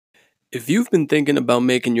If you've been thinking about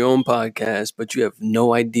making your own podcast, but you have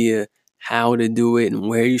no idea how to do it and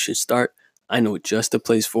where you should start, I know just the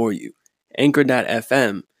place for you.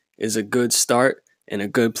 Anchor.fm is a good start and a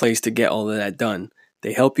good place to get all of that done.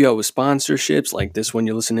 They help you out with sponsorships like this one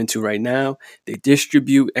you're listening to right now. They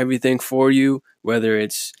distribute everything for you, whether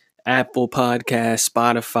it's Apple Podcasts,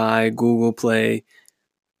 Spotify, Google Play,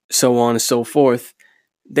 so on and so forth.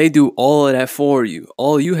 They do all of that for you.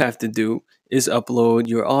 All you have to do is upload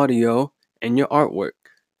your audio and your artwork,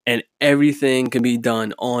 and everything can be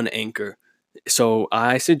done on Anchor. So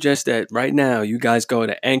I suggest that right now you guys go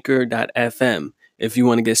to anchor.fm if you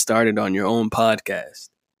want to get started on your own podcast.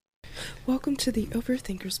 Welcome to the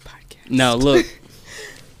Overthinkers podcast. Now look,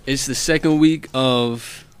 it's the second week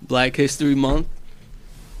of Black History Month.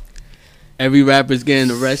 Every rapper's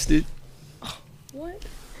getting arrested. What?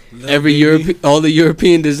 All the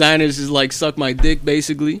European designers is like suck my dick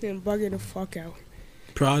basically. Then bugging the fuck out.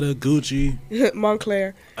 Prada, Gucci,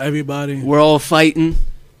 Montclair. everybody. We're all fighting.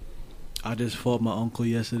 I just fought my uncle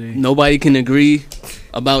yesterday. Nobody can agree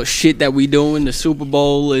about shit that we doing. The Super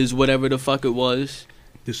Bowl is whatever the fuck it was.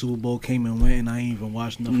 The Super Bowl came and went, and I ain't even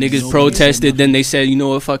watched nothing. Niggas protested, then they said, you know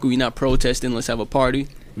what, fuck it, we not protesting, let's have a party.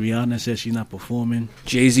 Rihanna said she's not performing.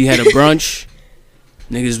 Jay-Z had a brunch.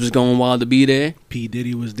 Niggas was going wild to be there. P.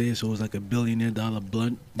 Diddy was there, so it was like $1 billion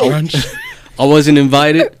brunch. I wasn't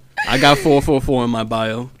invited. I got 444 in my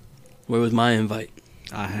bio. Where was my invite?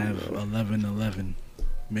 I have 1111.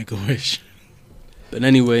 Make a wish. But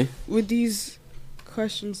anyway. Would these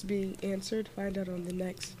questions be answered? Find out on the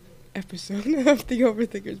next episode of the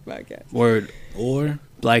Overthinkers podcast. Word. Or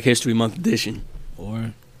Black History Month edition.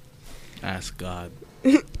 Or ask God.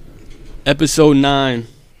 Episode 9.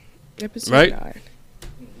 Episode Right? 9.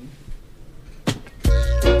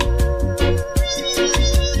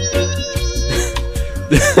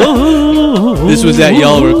 This was at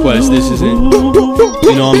y'all request. This isn't.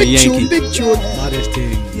 You know I'm a Yankee. Big tune. Not this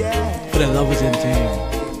thing. For the lovers in thing.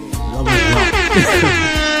 Lovers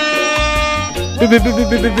rock.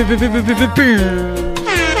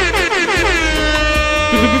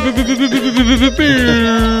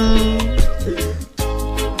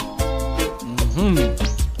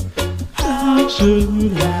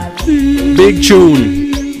 Big tune.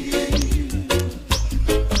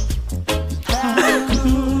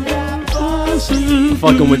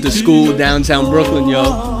 Fucking with the school downtown Brooklyn,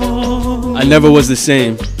 yo. I never was the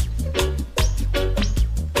same.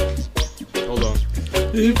 Hold on.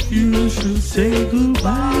 If you should say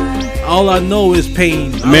goodbye. All I know is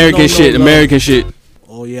pain. American shit, love. American shit.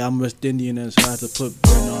 Oh yeah, I'm West Indian, and so I have to put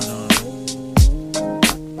burn on.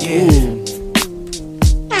 Yeah.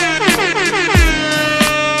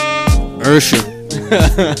 Usher.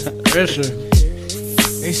 Usher.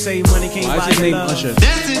 They say money can't Why buy is his your name love. Usher?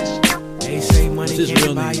 They say money What's his can't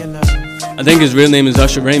real buy name? your love. I think his real name is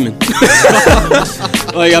Usher Raymond.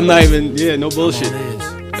 Like, I'm not even, no bullshit.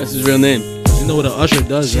 That's his real name. You know what an usher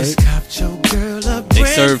does, Just right? cop your girl a They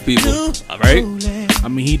brand serve people, new alright? Rolex. I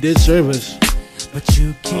mean, he did serve us. But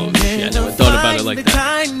you Oh, can shit, I never thought about it like the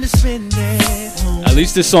that. time to spend at home. At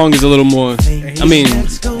least this song is a little more, I mean,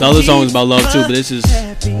 the other song is about love too, but this is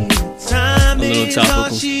a little topical.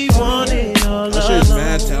 Usher is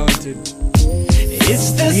mad talented.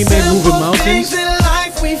 It's the He made Moving simple Mountains. things in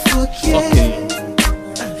life we forget. Fucking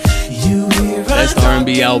You hear best us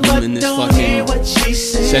R&B talking, album but in this don't fucking hear what she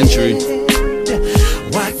said. century.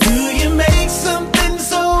 Why do you make something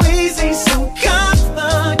so easy, so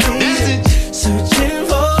complicated? Searching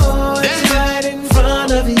for it's right in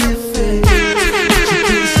front of your face. But you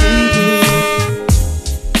can't see it.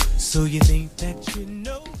 So you think that you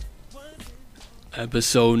know what?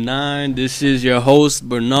 Episode 9. This is your host,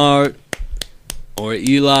 Bernard, or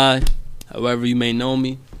Eli, however you may know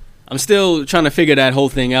me. I'm still trying to figure that whole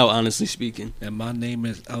thing out, honestly speaking. And my name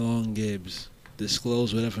is Ellon Gibbs.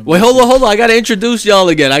 Disclose whatever. Wait, hold on. I gotta introduce y'all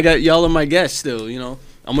again. I got y'all are my guests still,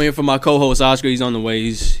 I'm waiting for my co-host, Oscar. He's on the way.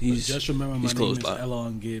 He's Just remember, my he's name close is by.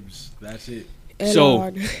 Ellon Gibbs. That's it. So-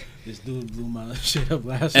 Ellon. This dude blew my shit up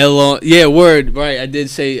last Ellon. Yeah, word. Right. I did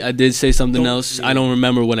say something Don't- else. yeah. I don't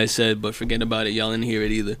remember what I said, but forget about it. Y'all didn't hear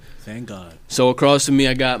it either. Thank God. So across from me,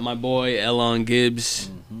 I got my boy, Ellon Gibbs.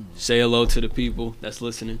 Mhm. Say hello to the people that's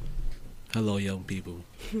listening. Hello, young people.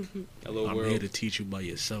 Hello, I'm world. here to teach you by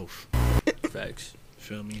yourself. Facts.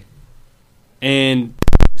 Feel me? And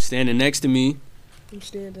standing next to me, I'm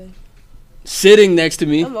standing. sitting next to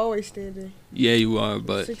me. I'm always standing. Yeah, you are,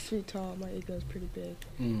 but 6 feet tall. My ego is pretty big.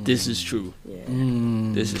 this is true. Yeah.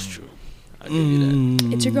 This is true. I'll give you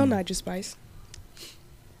that. It's your girl, NijahSpice.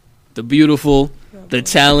 The beautiful, Oh, the boy.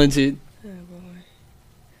 talented, Oh, boy.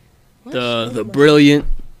 What? the Oh, my- brilliant,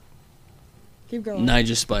 Keep going.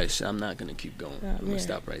 NijahSpice. I'm not gonna keep going. I'm gonna man.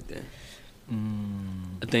 stop right there.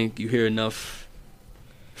 I think you hear enough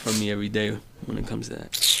from me every day when it comes to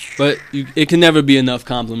that. But it can never be enough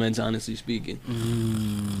compliments, honestly speaking.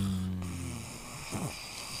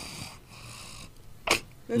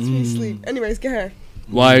 Let's be asleep. Anyways, go ahead.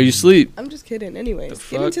 Why are you asleep? I'm just kidding. Anyways, The get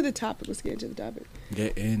fuck? into the topic. Let's get into the topic.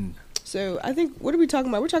 Get in. So I think, what are we talking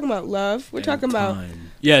about? We're talking about love. We're talking about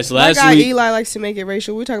Time. Yes, my last guy week. Eli likes to make it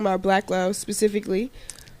racial. We're talking about black love specifically.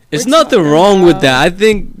 It's We're nothing talking wrong with about- that. I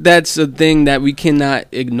think that's a thing that we cannot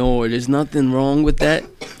ignore. There's nothing wrong with that.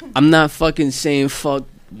 I'm not fucking saying fuck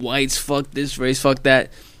whites, fuck this race, fuck that.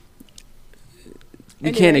 We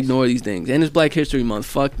can't Anyways. ignore these things. And it's Black History Month.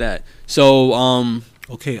 Fuck that. So,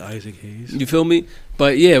 Okay, Isaac Hayes. you feel me?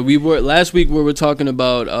 But yeah, last week we were talking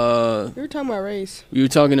about We were talking about race. we were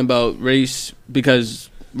talking about race because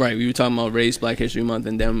we were talking about race, Black History Month,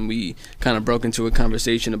 and then we kind of broke into a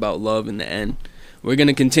conversation about love in the end. We're going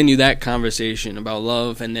to continue that conversation about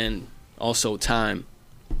love and then also time.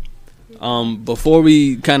 Before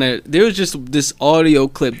we there was just this audio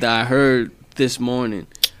clip that I heard this morning.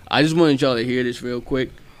 I just wanted y'all to hear this real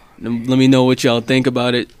quick. Let me know what y'all think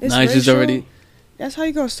about it. It's Nice is racial? already. That's how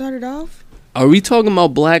you gonna start it off? Are we talking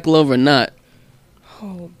about black love or not?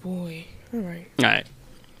 Oh boy. All right. All right.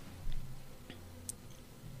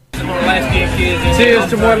 Cheers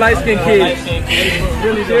to more light skinned kids.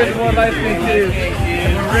 Really, cheers to more light skinned kids.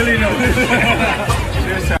 Really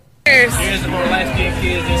Cheers to more light skinned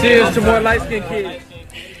kids. Cheers to more light skinned kids.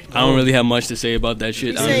 I don't really have much to say about that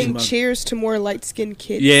shit. He's honestly. saying cheers to more light-skinned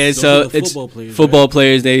kids. Yeah, it's Those are the it's football players, football right?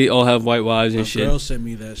 players. They all have white wives and A shit. girl sent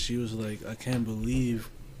me that. She was like, I can't believe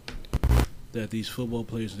that these football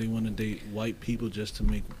players, they want to date white people just to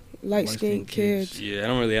make Light-skinned kids. Yeah, I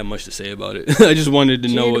don't really have much to say about it. I just wanted to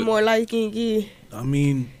know Cheers to what more light-skinned kids. I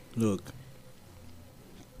mean, look,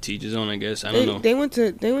 teachers on. I guess I don't know. They went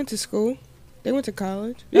to school. They went to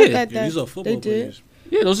college. Yeah. Not that- yeah, these are they football did. players.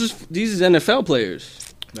 Yeah, these is NFL players.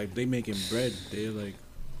 Like, they making bread. They're like,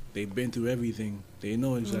 they've been through everything. They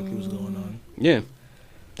know exactly what's going on. Yeah,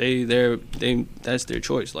 they that's their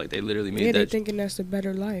choice. Like they literally made Yeah, they're that thinking that's a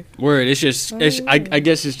better life. word. It's just I Oh.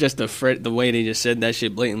 guess it's just the way they just said that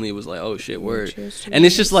shit blatantly was like, oh shit, word. Cheers to And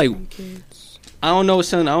it's just like, light-skinned kids. I don't know,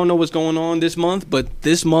 son. I don't know what's going on this month, but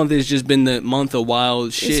this month has just been the month of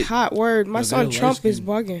wild shit. It's hot word. My Yeah, son they're Trump is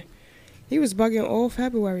light-skinned. bugging. He was bugging all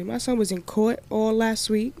February. My son was in court all last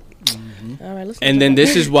week. All right, let's. And then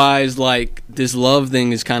this is why it's like this love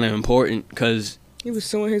thing is kind of important because he was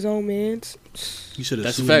suing his own mans. He should have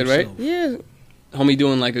That's a sued fact, right? himself. Yeah, homie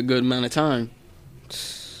doing like a good amount of time.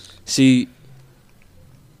 See,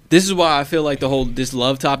 this is why I feel like this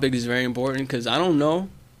love topic is very important because I don't know.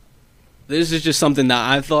 This is just something that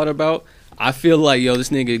I thought about. I feel like, this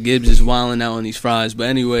nigga Gibbs is wilding out on these fries. But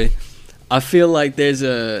anyway, I feel like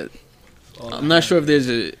I'm not sure if there's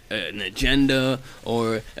an agenda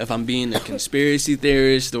or if I'm being a conspiracy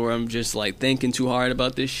theorist or I'm just like thinking too hard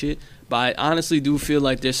about this shit. But I honestly do feel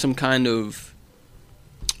like there's some kind of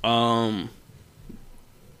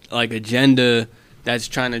like agenda that's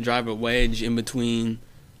trying to drive a wedge in between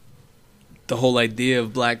the whole idea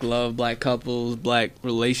of black love, black couples, black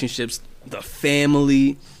relationships, the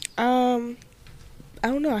family. I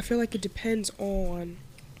don't know. I feel like it depends on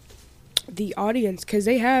the audience because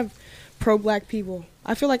they have pro-black people.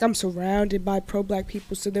 I feel like I'm surrounded by pro-black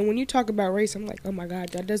people. So then when you talk about race, I'm like, oh my God,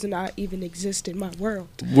 that does not even exist in my world.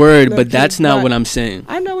 Word, Look, but that's not but- what I'm saying.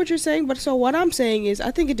 I know what you're saying, but so what I'm saying is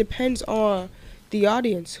I think it depends on the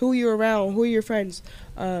audience, who you're around, who are your friends.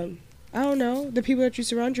 I don't know, the people that you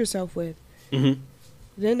surround yourself with. Hmm.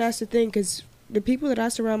 Then that's the thing, because the people that I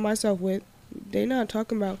surround myself with, they're not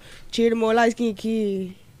talking about cheer to more light-skinned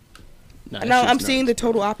kid. Now I'm seeing the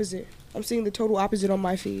total opposite. I'm seeing the total opposite on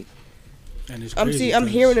my feed. And it's I'm crazy I'm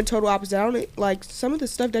 'cause hearing the total opposite. I don't like some of the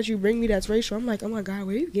stuff that you bring me that's racial. I'm like, oh my God,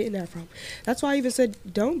 where are you getting that from? That's why I even said,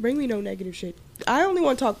 don't bring me no negative shit. I only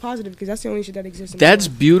want to talk positive because that's the only shit that exists. In my That's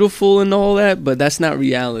life. beautiful and all that, but that's not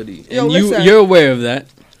reality. Yo, And listen. you're aware of that.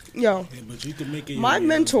 Yo, Yeah, but you can make it my your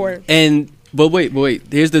mentor. But wait.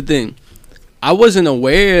 Here's the thing. I wasn't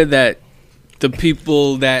aware that the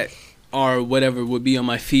people that are whatever would be on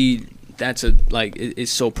my feed. That's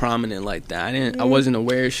it's so prominent like that. I wasn't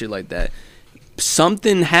aware of shit like that.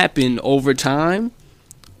 Something happened over time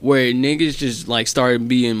where niggas just like started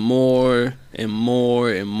being more and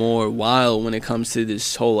more and more wild when it comes to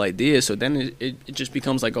this whole idea. So then it just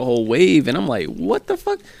becomes like a whole wave, and I'm like, what the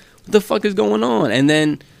fuck? What the fuck is going on? And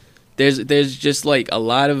then there's just like a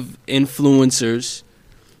lot of influencers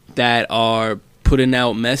that are putting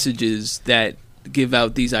out messages that give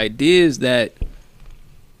out these ideas that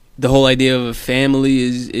the whole idea of a family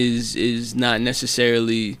is not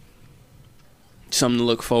necessarily something to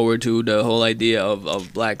look forward to. The whole idea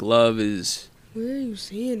of black love is. Where are you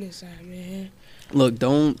seeing this at, man? Look,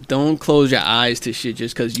 don't close your eyes to shit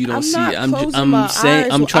just because you don't see it. I'm saying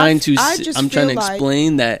eyes. I'm trying to feel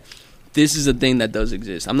explain that this is a thing that does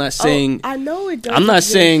exist. I'm not saying I know it does. I'm not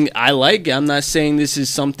exist. saying I like it. I'm not saying this is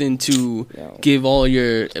something to give all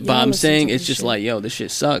your. But I'm saying it's just like, yo, this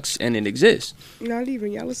shit sucks and it exists. Not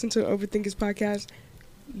even y'all listen to Overthinkers podcast.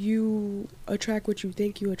 You attract what you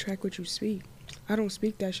think. You attract what you speak. I don't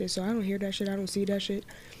speak that shit, so I don't hear that shit. I don't see that shit.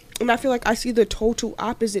 And I feel like I see the total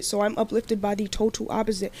opposite, so I'm uplifted by the total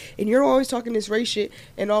opposite. And you're always talking this race shit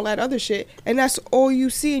and all that other shit, and that's all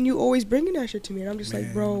you see, and you always bringing that shit to me. And I'm just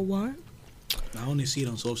like, bro, what? I only see it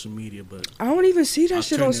on social media, but I don't even see that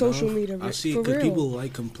shit on social media. I see it because people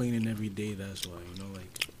like complaining every day. That's why,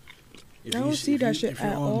 like. I don't see that shit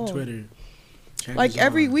at all. If you're on Twitter, like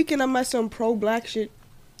every weekend I'm at some pro-black shit,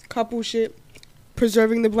 couple shit.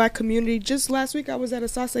 Preserving the black community. Just last week I was at a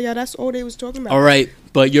Sasaya. That's all they was talking about. All right,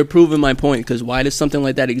 but you're proving my point, because why does something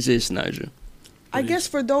like that exist, Nija? I guess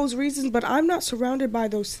for those reasons, but I'm not surrounded by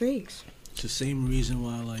those things. It's the same reason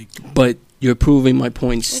why, like. But you're proving my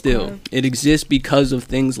point still. Okay. It exists because of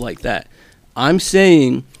things like that. I'm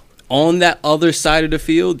saying on that other side of the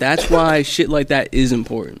field, that's why shit like that is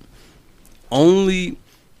important. Only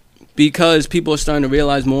because people are starting to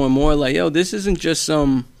realize more and more, like, yo, this isn't just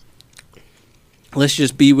some... let's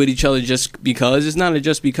just be with each other just because. It's not a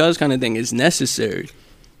just because kind of thing. It's necessary.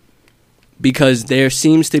 Because there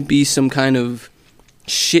seems to be some kind of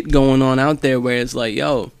shit going on out there where it's like,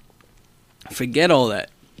 yo, forget all that.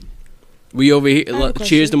 We over here,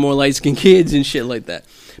 cheers to more light-skinned kids and shit like that.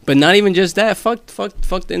 But not even just that. Fuck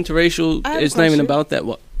the interracial. It's not even about that.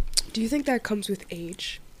 What? Do you think that comes with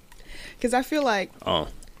age? Because I feel like... oh.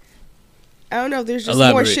 I don't know. There's just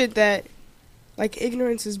Elaborate. more shit that... like,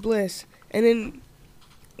 ignorance is bliss. And then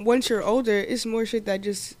once you're older, it's more shit that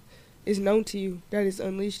just is known to you, that is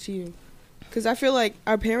unleashed to you. Because I feel like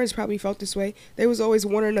our parents probably felt this way. They was always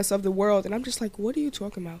warning us of the world. And I'm just like, what are you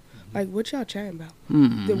talking about? Like, what y'all chatting about?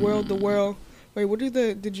 The world. Wait, what do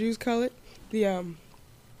the Jews call it? The,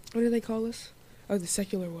 what do they call us? Oh, the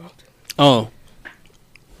secular world. Oh.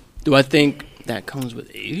 Do I think that comes with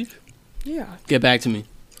age? Yeah. Get back to me.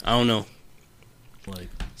 I don't know. Like.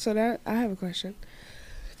 So that, I have a question.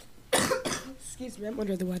 Excuse me, I'm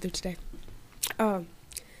under the weather today. I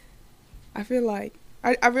feel like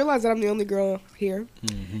I realize that I'm the only girl here,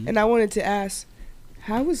 and I wanted to ask,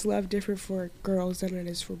 how is love different for girls than it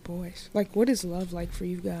is for boys? Like, what is love like for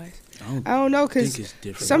you guys? I don't know, because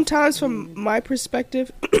sometimes from my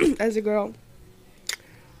perspective as a girl,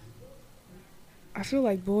 I feel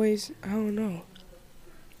like boys, I don't know.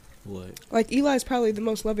 What? Like, Eli's probably the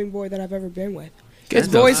most loving boy that I've ever been with. Get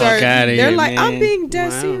Because boys are, they're here, like, man. I'm being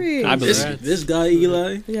dead serious. I believe This guy,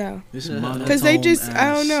 Eli? Yeah. This monotone Because they just, ass.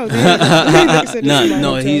 I don't know.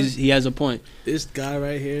 no, he has a point. This guy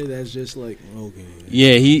right here, that's just like, okay.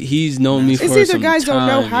 Yeah, he's known me for some time. It's either guys don't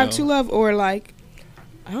know how to love or like,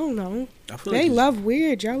 I don't know. I feel They like love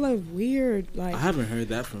weird. Y'all love weird. Like, I haven't heard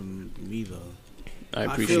that from me though. I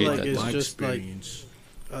appreciate feel like that. it's My just experience.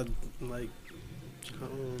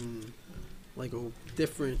 like a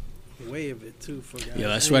different way of it too for guys. Yo,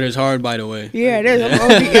 that sweater's hard, by the way. yeah, it is. I'm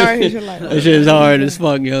OD out here like, That shit is hard as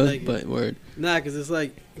fuck, yo. Like- But word. Nah, because it's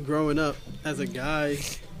like growing up as a guy,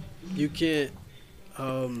 you can't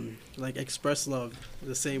like express love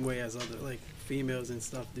the same way as other like females and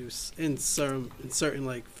stuff do in certain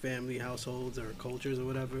like family households or cultures or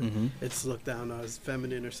whatever. It's looked down as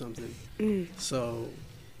feminine or something. So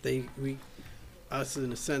us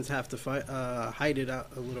in a sense have to hide it out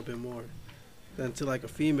a little bit more than to like a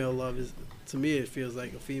female love is. To me, it feels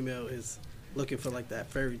like a female is looking for like that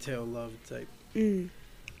fairy tale love type.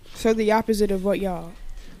 So the opposite of what y'all.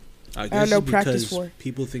 I don't know it's practice because for.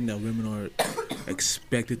 people think that women are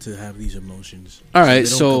expected to have these emotions. All right, they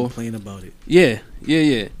don't so complain about it. Yeah.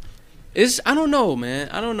 It's I don't know, man.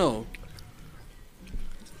 I don't know.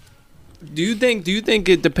 Do you think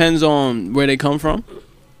it depends on where they come from?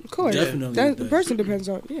 Of course. Definitely That, it the does. person depends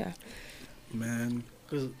on, yeah. Man,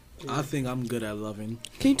 'Cause, I think I'm good at loving.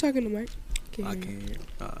 Can you talk in the mic? I can't.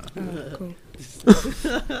 Cool.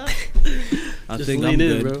 I Just think lean I'm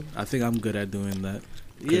in, good. bro. I think I'm good at doing that.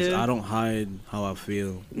 Because Yeah. I don't hide how I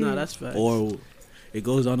feel. Nah, that's facts. Or it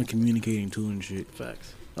goes on to communicating too and shit.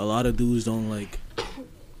 Facts. A lot of dudes don't like.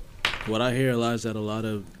 What I hear a lot is that a lot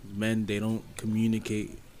of men, they don't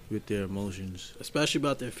communicate with their emotions. Especially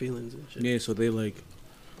about their feelings and shit. Yeah, so they like,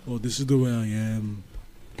 oh, this is the way I am.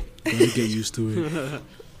 Gotta get used to it.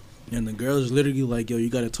 And the girl's literally like, yo, you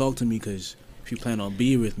gotta talk to me because if you plan on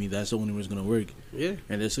being with me, that's the only way it's gonna work. Yeah.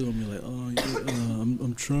 And they're still gonna be like, oh, yeah,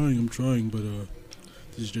 I'm trying, but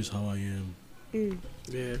this is just how I am.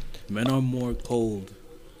 Yeah. Men are more cold,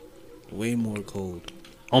 way more cold.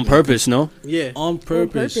 On purpose, no? Yeah. On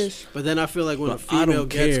purpose. But then I feel like when But a I female don't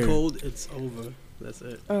gets care. cold, it's over. That's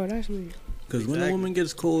it. Oh, that's me. Because when a Exactly. woman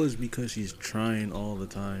gets cold, it's because she's trying all the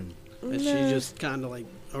time. And she just kind of like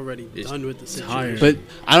already It's done with the situation. tired. But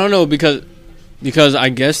I don't know because I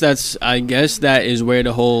guess that is where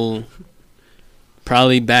the whole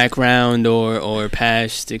probably background or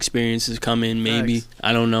past experiences come in. Maybe Facts.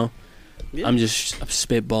 I don't know. Yeah. I'm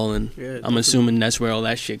spitballing. Yeah, I'm definitely. assuming that's where all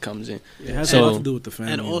that shit comes in. It has So- a lot to do with the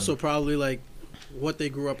family. And also though. probably like what they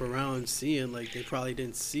grew up around seeing, like they probably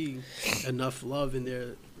didn't see enough love in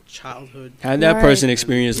their childhood. Had that Right. person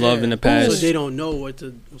experienced love Yeah. in the So past? they don't know what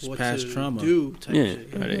to past trauma. do type Yeah.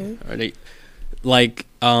 shit. Are they like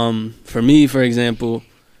for me, for example,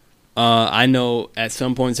 I know at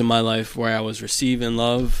some points in my life where I was receiving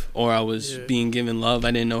love or I was Yeah. being given love,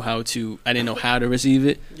 I didn't know how to receive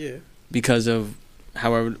it Yeah. because of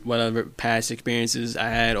whatever past experiences I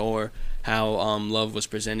had or how love was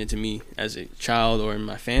presented to me as a child or in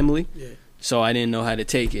my family. Yeah. So I didn't know how to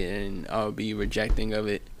take it, and I would be rejecting of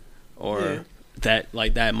it, or Yeah.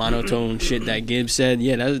 that monotone shit that Gibbs said.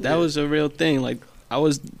 Yeah, that was a real thing. Like I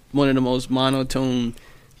was one of the most monotone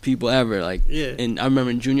people ever. Like, Yeah. and I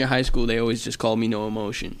remember in junior high school they always just called me no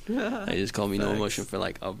emotion. Yeah. They just called me no Facts. emotion for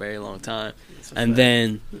like a very long time, That's a and fact.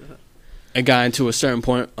 then it got into a certain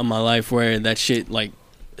point of my life where that shit like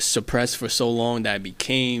suppressed for so long that I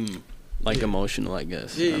became like Yeah. emotional. I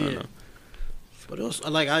guess. Yeah, I don't yeah. know. But also,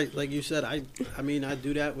 like you said, I mean, I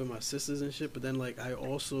do that with my sisters and shit. But then, like, I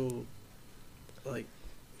also, like,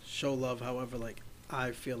 show love. However, like,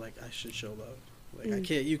 I feel like I should show love. Like,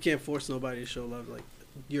 you can't force nobody to show love like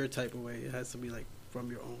your type of way. It has to be like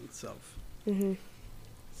from your own self. Mm-hmm.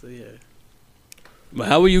 So yeah, But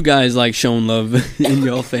how were you guys like showing love in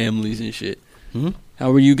your families and shit? Hmm?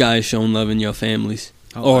 How were you guys showing love in your families?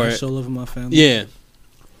 How Or- I show love in my family. Yeah.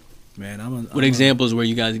 Man, What examples were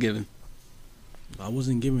you guys giving? I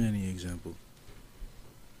wasn't giving any example.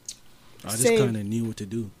 I just Same. kind of knew what to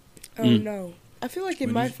do. Oh Mm. no. I feel like in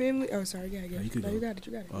When my you- family. Oh, sorry. Yeah, No, you could no, go. you got it.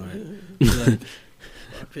 You got it. All right. Like,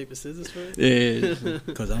 rock, paper, scissors first. Yeah.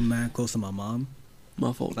 because I'm mad close to my mom.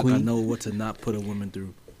 My fault, Like, I queen. know what to not put a woman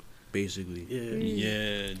through, basically. Yeah,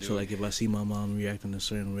 Yeah, dude. So, like, if I see my mom reacting a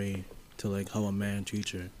certain way to, like, how a man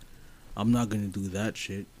treats her, I'm not going to do that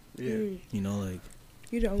shit. yeah. Mm. You know, like,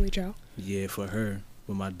 You the only child. yeah, for her.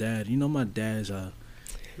 But my dad, my dad's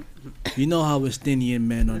you know how Westinian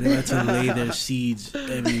men are. They like to lay their seeds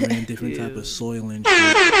everywhere in different type of soil and shit.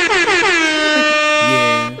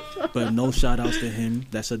 Yeah, but no shout outs to him.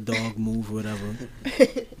 That's a dog move, whatever.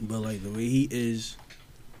 But like the way he is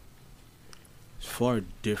far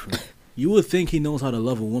different. You would think he knows how to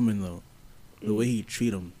love a woman though, the way he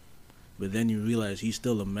treat him. But then you realize he's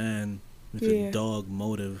still a man with Yeah. a dog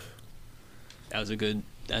motive. That was a good.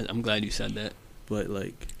 I'm glad you said that. But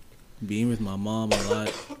like being with my mom a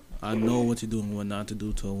lot, I know what to do and what not to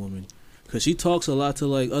do to a woman. Cause she talks a lot to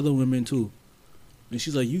like other women too, and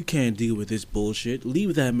she's like, "You can't deal with this bullshit.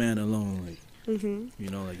 Leave that man alone." Like,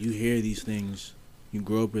 Mm-hmm. like you hear these things, you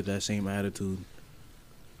grow up with that same attitude.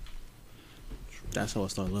 That's how I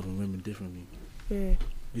start loving women differently. Yeah.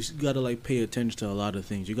 You just gotta like pay attention to a lot of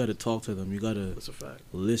things. You gotta talk to them. You gotta That's a fact.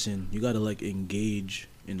 listen. You gotta like engage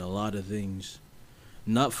in a lot of things,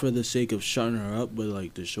 not for the sake of shutting her up, but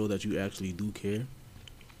like to show that you actually do care.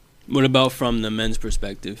 What about from the men's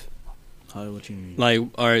perspective? What you mean? Like,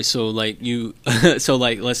 all right, so like you, so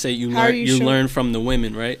like let's say you How learn you you show- learn from the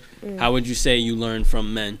women, right? Mm. How would you say you learn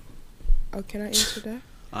from men? Oh, can I answer that?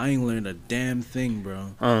 I ain't learned a damn thing,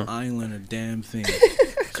 bro. Uh. I ain't learned a damn thing.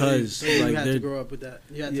 Cause So you like had to they're grow up with that.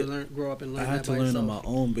 You had Yeah. to grow up and learn I had that to by learn on yourself. my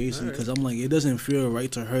own basically Alright. because I'm like it doesn't feel right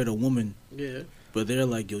to hurt a woman, Yeah, but they're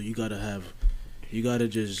like, yo, you gotta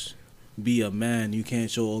just be a man. You can't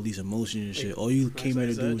show all these emotions and shit. All you That's came what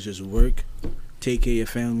here I to do said. is just work, take care of your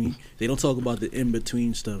family. They don't talk about the in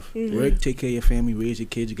between stuff. Mhm. Work, take care of your family, raise your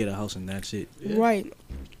kids, you get a house, and that's it. yeah. Right.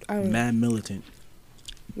 Mad militant.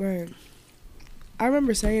 Right. I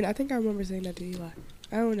remember saying that to Eli.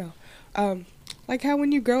 I don't know. Like how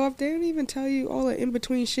when you grow up, they don't even tell you all the in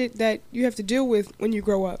between shit that you have to deal with when you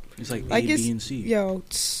grow up. It's like Like A, it's B, and C. yo,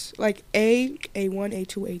 like A1,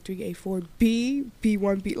 A2, A3, A4, B,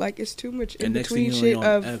 B1, B. Like it's too much in And next thing between you know, shit you're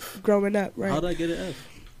on of F. growing up. Right. How'd I get an F?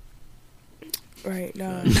 Right.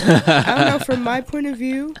 Nah. I don't know. From my point of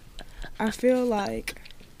view, I feel like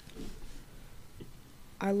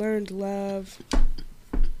I learned love.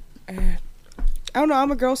 I don't know.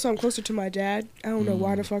 I'm a girl, so I'm closer to my dad. I don't know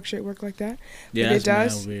why the fuck shit work like that. Yeah, but that's it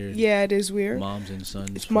does. mad weird. Yeah, it is weird. Moms and sons.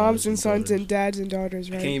 It's moms and sons daughters. and dads and daughters,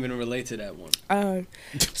 I right? can't even relate to that one.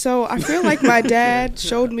 So I feel like my dad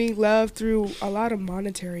showed me love through a lot of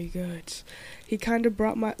monetary goods. He kind of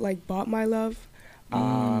bought my love,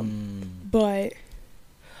 but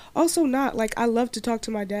also not. Like, I love to talk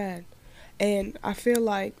to my dad, and I feel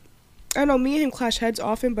like, I don't know, me and him clash heads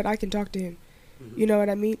often, but I can talk to him. You know what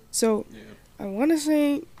I mean? So I want to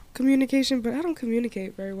say communication, but I don't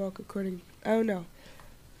communicate very well I don't know.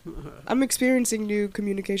 I'm experiencing new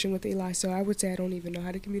communication with Eli, so I would say I don't even know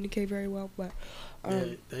how to communicate very well, but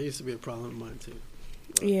that used to be a problem of mine too.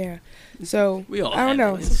 yeah. So We all I don't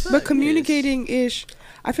know. have it. But communicating ish,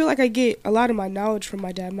 I feel like I get a lot of my knowledge from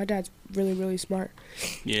my dad. My dad's really, really smart.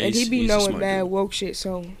 Yeah, And he be he's a knowing smart mad dude. woke shit,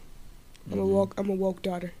 so I'm a woke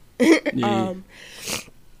daughter. Yeah.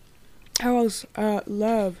 How else?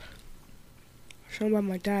 Love. Shown by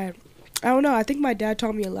my dad. I don't know. I think my dad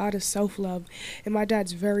taught me a lot of self-love. And my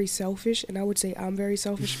dad's very selfish. And I would say I'm very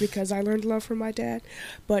selfish because I learned love from my dad.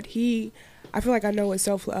 But I feel like I know what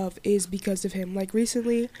self-love is because of him. Like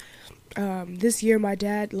recently, this year my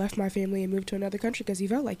dad left my family and moved to another country because he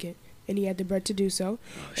felt like it. And he had the bread to do so.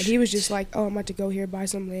 And he was just like, oh, I'm about to go here, buy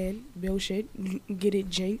some land, build shit, get it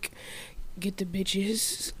jank, get the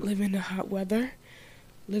bitches, live in the hot weather,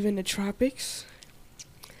 live in the tropics.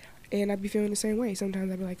 And I'd be feeling the same way. Sometimes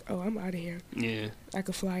I'd be like, oh, I'm out of here. Yeah. I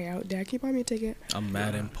could fly out. Dad, can you buy me a ticket? I'm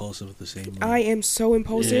mad impulsive the same way. I am so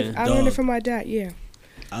impulsive. Yeah. I learned it Dog. from my dad, yeah.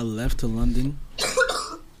 I left to London.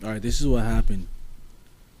 Alright, this is what happened.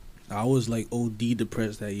 I was like OD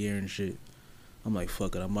depressed that year and shit. I'm like,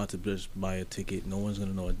 fuck it, I'm about to just buy a ticket. No one's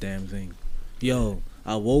gonna know a damn thing. Yo,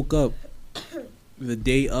 I woke up the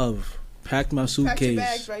day of, packed my suitcase. Pack your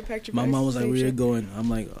bags, right? Pack your My bags. mom was like, Same where you shit. going? I'm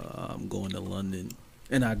like, I'm going to London.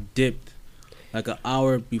 And I dipped. Like an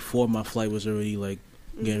hour before my flight was already like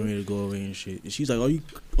getting ready to go away and shit. And she's like,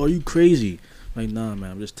 are you crazy? I'm like, nah,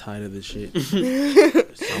 man, I'm just tired of this shit. So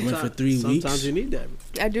I went for 3 weeks. Sometimes you need that.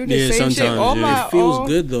 I do the Yeah, same shit. sometimes, All yeah. my, It feels all,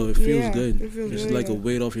 good though. It feels Yeah, good. it feels It's good, like a yeah.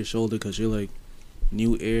 weight off your shoulder because you're like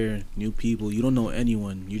new air, new people. You don't know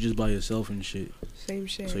anyone. You just by yourself and shit. Same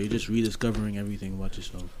shit. So you're just rediscovering everything about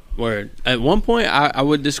yourself. Word. At one point, I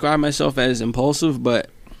would describe myself as impulsive, but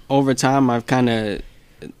over time, I've kind of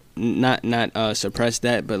not suppressed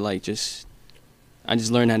that, but like I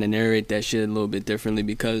just learned how to narrate that shit a little bit differently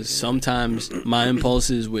because sometimes my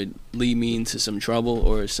impulses would lead me into some trouble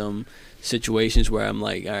or some situations where I'm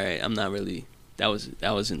like, all right, I'm not really. That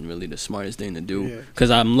wasn't really the smartest thing to do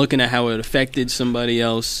because I'm looking at how it affected somebody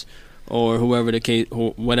else or whoever the case,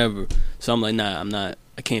 whatever. So I'm like, nah, I'm not.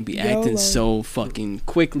 I can't be acting so fucking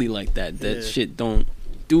quickly like that. That shit don't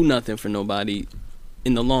do nothing for nobody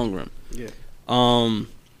in the long run. Yeah.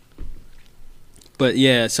 But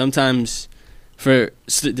yeah, sometimes for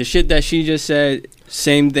the shit that she just said,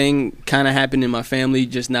 same thing kind of happened in my family,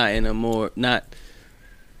 just not in a more not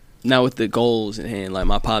with the goals in hand. Like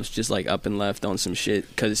my pops just like up and left on some shit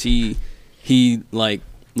because he like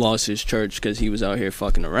lost his church because he was out here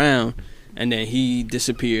fucking around, and then he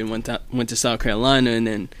disappeared and went to South Carolina, and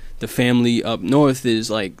then the family up north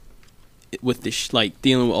is like with the like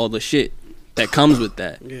dealing with all the shit that comes with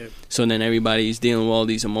that. Yeah. So then everybody's dealing with all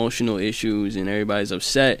these emotional issues and everybody's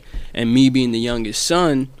upset. And me being the youngest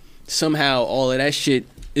son, somehow all of that shit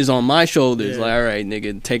is on my shoulders. Yeah. Like, all right,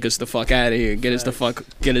 nigga, take us the fuck out of here. Get us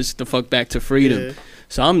the fuck back to freedom. Yeah.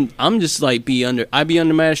 So I'm just like I be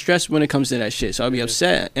under mad stress when it comes to that shit. So I'll be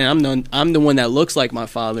upset. And I'm the one that looks like my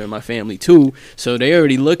father and my family too. So they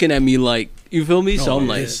already looking at me like, you feel me? So I'm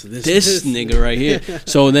like, this nigga right here.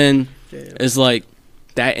 So then it's like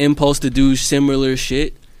that impulse to do similar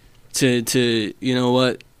shit to you know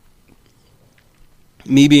what,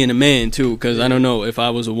 me being a man too, because I don't know, if I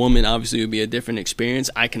was a woman obviously it would be a different experience.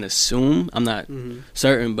 I can assume, I'm not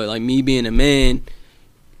certain, but like me being a man,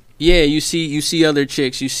 yeah, you see other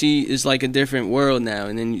chicks, you see it's like a different world now,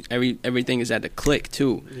 and then everything is at the click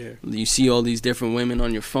too. You see all these different women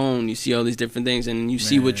on your phone, you see all these different things, and you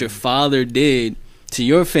see what your father did to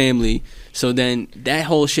your family. So then that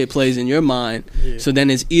whole shit plays in your mind. So then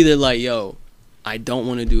it's either like, yo, I don't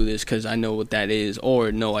want to do this because I know what that is,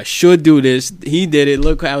 or no, I should do this. He did it.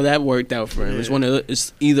 Look how that worked out for him.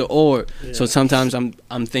 It's either or. So sometimes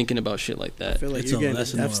I'm thinking about shit like that. I feel like It's you're a getting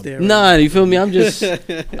lesson the on F a- stare. Nah, you feel me? I'm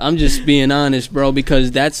just being honest, bro, because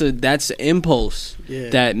that's an impulse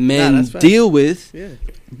that men that's facts. deal with, Yeah.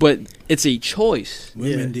 but it's a choice.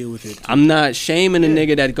 Women deal with it too. I'm not shaming a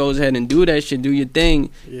nigga that goes ahead and do that shit, do your thing,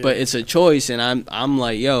 Yeah. but it's a choice, and I'm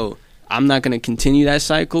like, yo, I'm not gonna continue that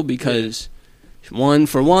cycle because One,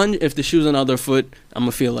 if the shoe's on the other foot, I'm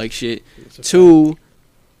gonna feel like shit. 2,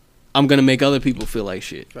 I'm gonna make other people feel like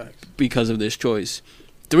shit because of this choice.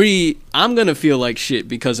 3, I'm gonna feel like shit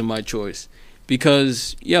because of my choice.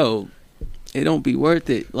 Because it don't be worth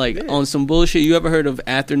it. Like on some bullshit. You ever heard of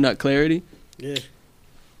after-nut clarity? Yeah.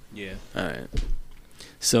 Yeah. All right.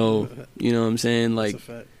 So you know what I'm saying? Like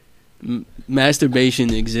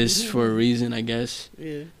masturbation exists for a reason, I guess.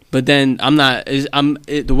 Yeah. But then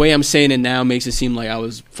the way I'm saying it now makes it seem like I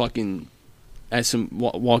was fucking at some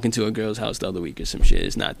walking to a girl's house the other week or some shit.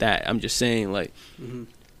 It's not that. I'm just saying like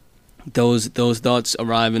those thoughts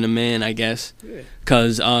arrive in a man, I guess. Yeah.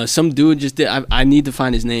 Cause some dude just did. I need to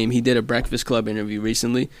find his name. He did a Breakfast Club interview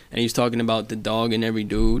recently, and he was talking about the dog in every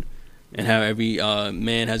dude, and how every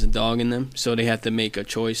man has a dog in them. So they have to make a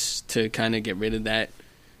choice to kind of get rid of that,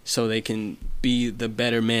 so they can be the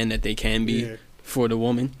better man that they can be. Yeah. For the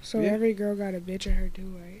woman. So every girl got a bitch in her do,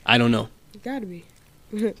 right? I don't know. It gotta be.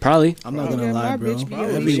 Probably. I'm not gonna lie, bro.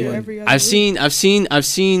 I've seen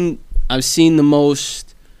the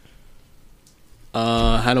most.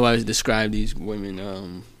 How do I describe these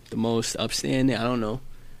women? The most upstanding. I don't know.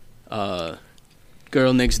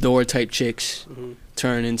 Girl next door type chicks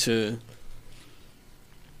turn into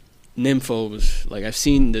nymphos. Like I've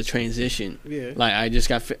seen the transition. Yeah. Like I just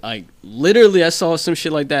got literally I saw some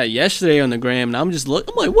shit like that yesterday on the gram, and I'm like,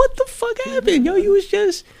 what the fuck happened? Yo, you was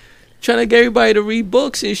just trying to get everybody to read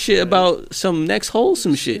books and shit about some next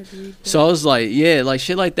wholesome shit. So I was like, yeah, like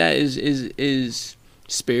shit like that is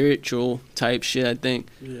spiritual type shit. I think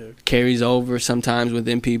carries over sometimes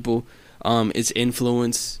within people. It's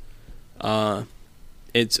influence.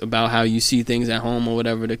 It's about how you see things at home or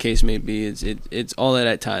whatever the case may be. It's all of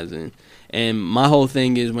that ties in. And my whole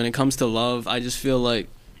thing is when it comes to love, I just feel like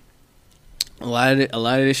a lot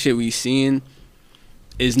of this shit we seeing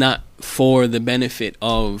is not for the benefit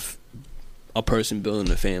of a person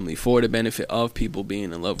building a family, for the benefit of people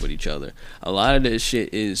being in love with each other. A lot of this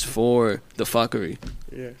shit is for the fuckery.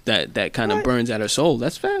 Yeah. That kind of burns at our soul.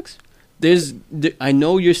 That's facts. I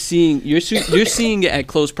know you're seeing it at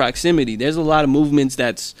close proximity. There's a lot of movements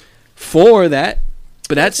that's for that,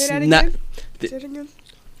 but that's not. Say it again.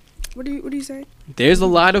 What do you say? There's a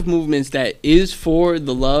lot of movements that is for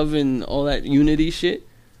the love and all that unity shit,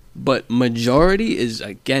 but majority is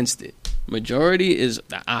against it. Majority is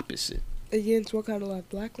the opposite. Against what kind of love?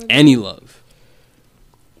 Black love? Any love.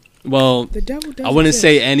 Well, the devil does I wouldn't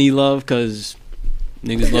say any love because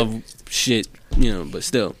niggas love shit, but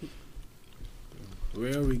still.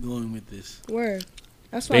 Where are we going with this? Where?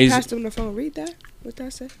 That's why I passed him the phone. Read that. What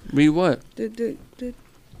that say? Read what?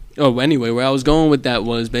 Oh, anyway, where I was going with that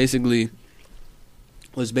was basically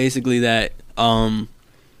that.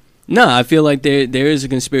 I feel like there is a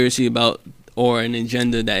conspiracy about or an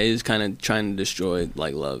agenda that is kind of trying to destroy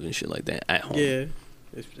like love and shit like that at home. Yeah,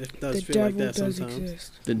 it does feel like that sometimes.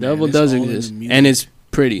 Exist. The devil does exist, and it's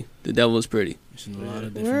pretty. The devil is pretty. It's in a lot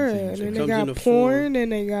of different things. And they got porn,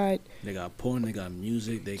 and they got porn. They got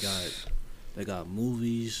music. They got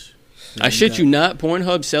movies. I shit you not.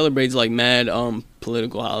 Pornhub celebrates like mad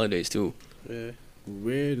political holidays too. Yeah,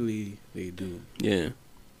 rarely they do. Yeah,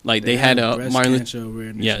 like they had a Martin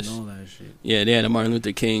Luther. Yes. And all that shit. Yeah, they had a Martin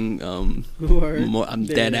Luther King. I'm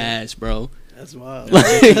dead ass, bro. That's wild.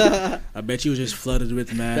 I bet you was just flooded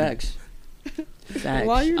with mad facts.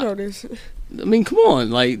 Why you know this? I mean, come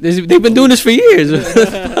on, like they've been doing this for years.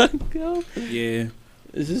 Yeah,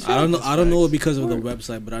 I don't know it because of the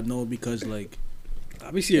website, but I know it because like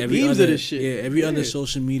we see memes of this shit. Yeah, every other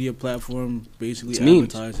social media platform basically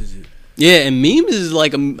advertises it. Yeah, and memes is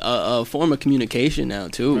like a form of communication now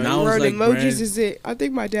too. Right. Now it's like emojis is it. I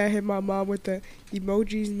think my dad hit my mom with the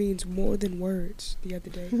emojis means more than words the other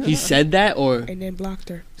day. He said that or and then blocked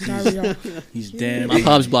her. Sorry, y'all. He's damn. My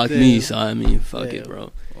pops blocked me, so I mean, fuck it,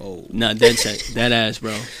 bro. Oh, nah, dead ass,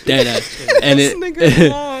 bro, dead ass. And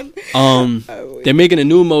they're making a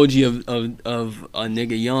new emoji of a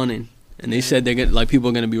nigga yawning. And they said people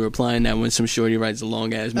are gonna be replying that when some shorty writes a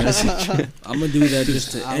long ass message. I'm gonna do that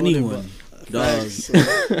just to anyone, dog.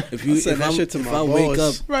 If I wake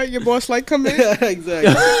up, right, your boss like come in.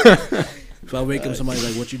 Exactly. If I wake up, somebody's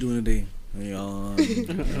like, "What you doing today?"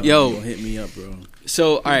 Yo, hit me up, bro.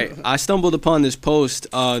 So, all right, I stumbled upon this post.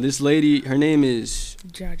 This lady, her name is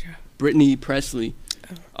Brittany Presley.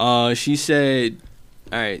 She said,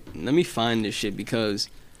 "All right, let me find this shit because."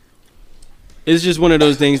 It's just one of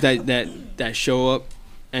those things that show up,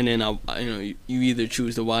 and then you either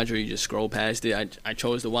choose to watch or you just scroll past it. I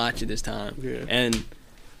chose to watch it this time, and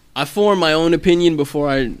I formed my own opinion before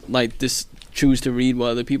I choose to read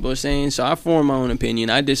what other people are saying. So I formed my own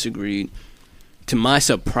opinion. I disagreed. to my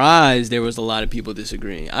surprise, there was a lot of people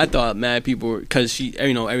disagreeing. I thought mad people were, because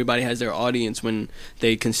everybody has their audience when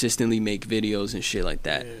they consistently make videos and shit like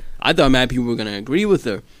that. Yeah. I thought mad people were gonna agree with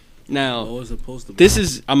her. Now, What was it supposed to be? this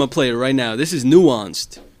is, I'm gonna play it right now. This is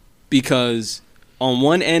nuanced because on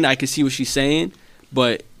one end I can see what she's saying,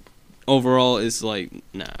 but overall it's like,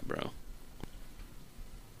 nah, bro.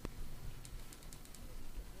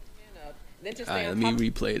 Then to All stay right, let on me top.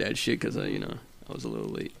 replay that shit because I was a little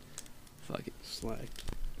late. Fuck it, Slack.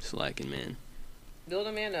 slacking, man. Build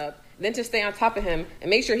a man up, then to stay on top of him and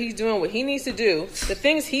make sure he's doing what he needs to do, the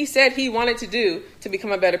things he said he wanted to do to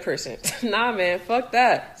become a better person. Nah, man, fuck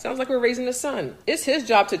that. Sounds like we're raising a son. It's his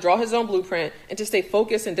job to draw his own blueprint and to stay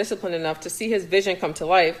focused and disciplined enough to see his vision come to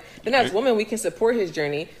life. Then as women, we can support his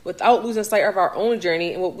journey without losing sight of our own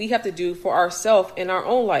journey and what we have to do for ourselves in our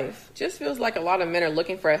own life. Just feels like a lot of men are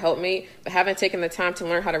looking for a helpmate, but haven't taken the time to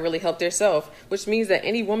learn how to really help themselves, which means that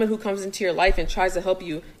any woman who comes into your life and tries to help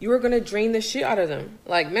you, you are going to drain the shit out of them.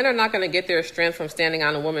 Like, men are not going to get their strength from standing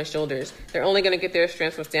on a woman's shoulders. They're only going to get their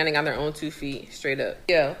strength from standing on their own 2 feet, straight up.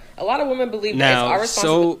 Yeah, a lot of women believe that it's our Now,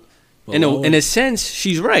 responsibility. so in a sense,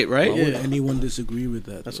 she's right, Why right? would Yeah. anyone disagree with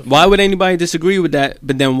that? That's though? a Why would anybody disagree with that?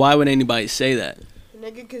 But then why would anybody say that?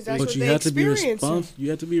 Nigga, because that's But what you they have to be experience. You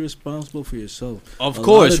have to be responsible for yourself. Of A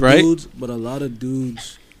course, lot of right? Dudes, but a lot of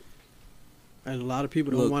dudes. And a lot of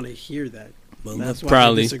people don't Look, want to hear that. But That's why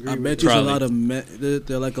Probably. they disagree I with bet it. you a Probably. lot of men.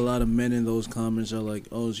 They're like a lot of men in those comments are like,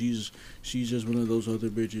 "Oh, she's just one of those other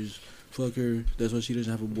bitches. Fuck her. That's why she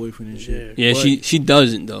doesn't have a boyfriend and shit." Yeah, But she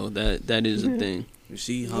doesn't though. That is a thing. You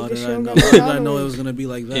see, how Nigga, did she I don't know? got How did I know it tolerance. was gonna be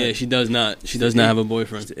like that? Yeah, she does not. She does not have a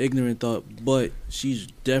boyfriend. It's an ignorant thought, but she's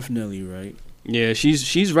definitely right. Yeah,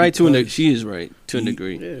 she's right to Because she is right to a you-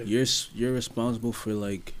 degree. Yeah. You're responsible for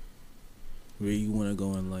like where you want to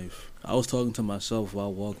go in life. I was talking to myself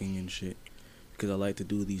while walking and shit because I like to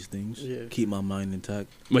do these things. Yeah. Keep my mind intact.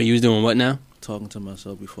 Wait, you was doing what now? Talking to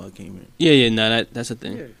myself before I came here. Yeah, no, that's a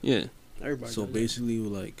thing. Yeah. Yeah. Everybody So does that. basically,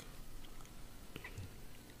 like,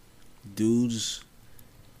 dudes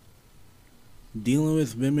dealing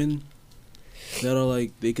with women that are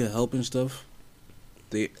like they can help and stuff,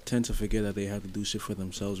 they tend to forget that they have to do shit for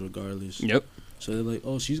themselves regardless. Yep. So they're like,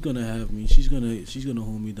 "Oh, she's gonna have me. She's gonna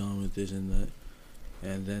hold me down with this and that,"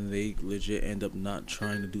 and then they legit end up not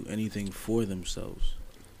trying to do anything for themselves,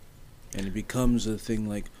 and it becomes a thing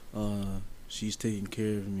like, she's taking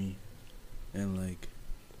care of me, and like,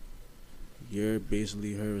 you're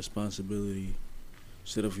basically her responsibility,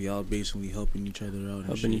 instead of y'all basically helping each other out. And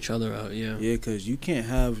Helping shit. each other out. Yeah. Yeah, because you can't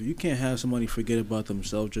have somebody forget about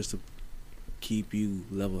themselves just to keep you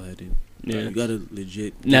level-headed. Yeah. You gotta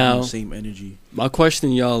legit give Now- them the same energy. My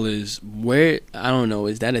question, y'all, is where? I don't know.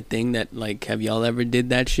 Is that a thing that like have y'all ever did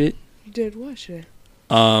that shit? Did what shit?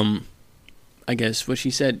 I guess what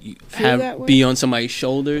she said. You Feel that way? be on somebody's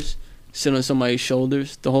shoulders, sit on somebody's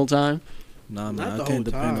shoulders the whole time. Nah, Not man, the I can't whole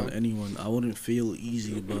depend time. on anyone. I wouldn't feel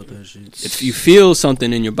easy about that shit. If you feel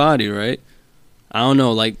something in your body, right? I don't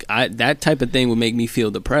know. Like that type of thing would make me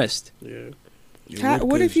feel depressed. Yeah.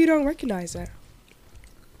 What if you don't recognize that?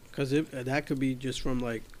 Because that could be just from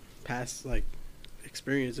like past like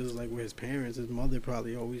experiences, like with his parents. His mother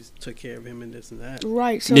probably always took care of him and this and that.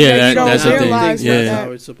 Right. So Yeah, that you don't that's the thing. realize Yeah. That's that.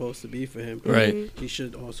 how it's supposed to be for him. Right. Mhm. He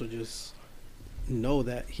should also just know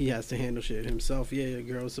that he has to handle shit himself. Yeah, your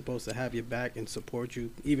girl's supposed to have your back and support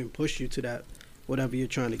you, even push you to that whatever you're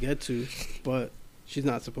trying to get to, but she's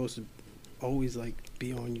not supposed to always like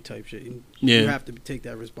be on you type shit. And Yeah. you have to take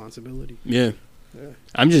that responsibility. Yeah. Yeah.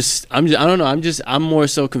 I don't know. I'm more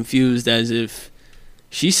so confused as if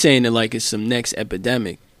she's saying it like it's some next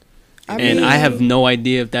epidemic. And I have no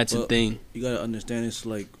idea if that's a Well, thing. You gotta understand, it's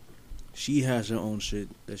like she has her own shit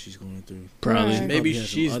that she's going through. Probably. Right. Maybe Probably has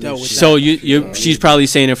some she's other dealt with shit. So that. she's probably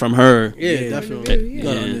saying it from her. Yeah, Yeah. definitely. You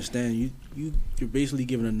gotta Yeah. understand, you're basically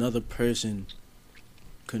giving another person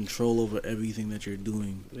control over everything that you're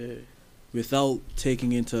doing Yeah. without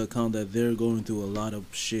taking into account that they're going through a lot of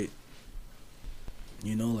shit.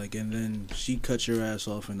 You know, like, and then she cuts your ass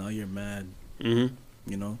off and now you're mad, Mm-hmm.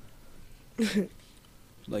 you know?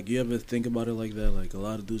 Like, you ever think about it like that? Like, a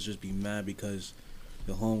lot of dudes just be mad because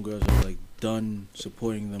the homegirls are, like, done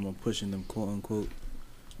supporting them or pushing them, quote-unquote.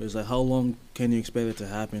 But it's like, how long can you expect it to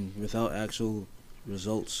happen without actual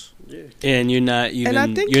results? Yeah. And you're not And I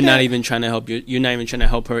even think you're not that- even trying to help you're not even trying to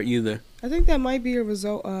help her either. I think that might be a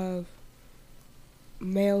result of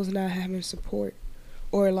males not having support,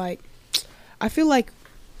 or like, I feel like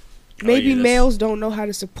maybe yeah, that's- males don't know how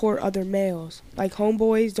to support other males. Like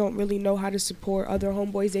homeboys don't really know how to support other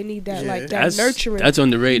homeboys. They need that Yeah. like that nurturing. That's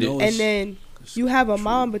underrated. You know, and then you have a true.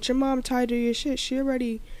 mom, but your mom tied to your shit. She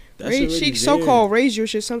already already so-called raise your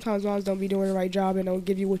shit. Sometimes moms don't be doing the right job and don't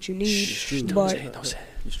give you what you need. It's true. But Don't say it.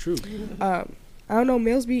 It's true. I don't know.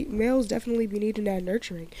 Males definitely be needing that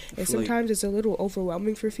nurturing, and feel like- sometimes it's a little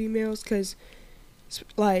overwhelming for females because,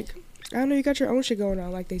 like, I don't know. You got your own shit going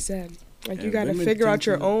on, like they said. Like Yeah, you got to women figure tend out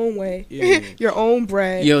your to- own way, Yeah. your own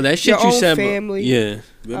bread. Yo, that shit your you own said, family. yeah.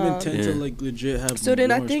 Women tend to Yeah. like legit have. So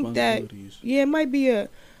then I more think that responsibilities. it might be a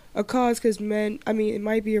cause because men. I mean, it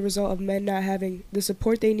might be a result of men not having the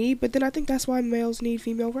support they need. But then I think that's why males need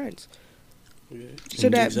female friends. Yeah. So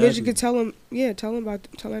that bitch Exactly. could tell that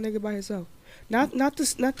nigga by himself. Not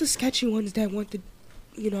the sketchy ones that want the,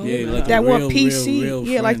 Yeah, like that a want real, PC. real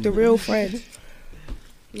Yeah, like the friend. real friends.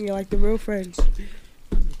 Yeah, like the real friends,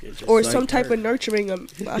 or some type of nurturing, a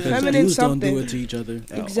Because feminine dudes don't something. do it to each other.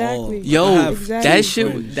 At Exactly. all. Yo, I have Exactly. that two shit,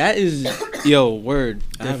 friends. that is, yo, word.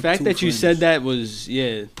 I The have fact two that you friends. said that was,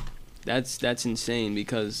 yeah, that's insane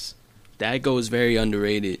because that goes very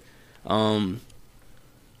underrated.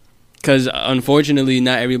 Because unfortunately,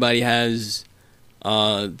 not everybody has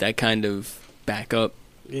that kind of backup.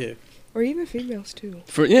 Yeah. Or even females too.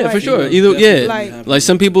 For Like- sure. Females Either definitely Like- have like it.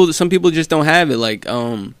 some people just don't have it. Like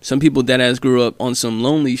some people deadass grew up on some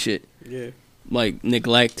lonely shit, Yeah. like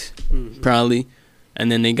neglect Mhm. probably,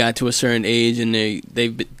 and then they got to a certain age and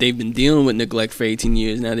they've been dealing with neglect for 18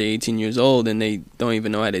 years. Now they're 18 years old and they don't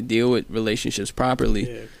even know how to deal with relationships properly,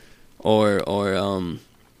 Yeah. or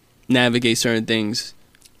navigate certain things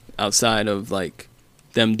outside of like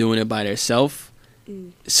them doing it by themselves.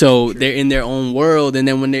 Mm. So they're in their own world, and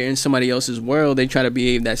then when they're in somebody else's world, they try to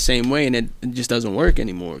behave that same way, and it just doesn't work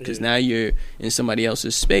anymore because Yeah. now you're in somebody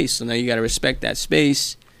else's space. So now you got to respect that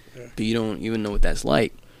space, Yeah. but you don't even know what that's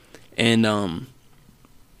like. And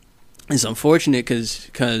it's unfortunate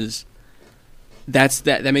because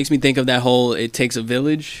that makes me think of that whole "it takes a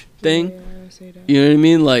village" thing. Yeah, I would say that. You know what I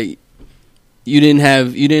mean? Like you didn't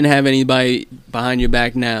have anybody behind your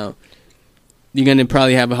back now. You're gonna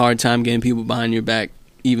probably have a hard time getting people behind your back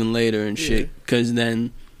even later and shit, because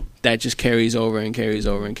then that just carries over and carries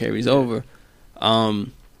over and carries over.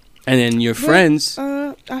 And then your But, friends.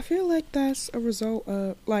 I feel like that's a result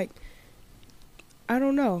of like, I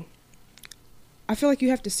don't know. I feel like you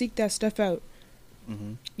have to seek that stuff out.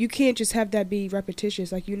 Mhm. You can't just have that be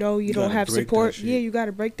repetitious. Like you don't gotta have break support. that shit. Yeah, you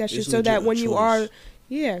gotta break that shit It's so legit that a when you choice. are,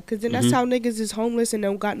 yeah, because then that's Mhm. how niggas is homeless and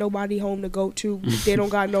don't got nobody home to go to. They don't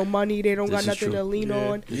got no money. They don't This got is nothing true. to lean Yeah.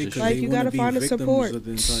 on. Yeah, 'cause Like, they you wanna gotta be find the victims support. of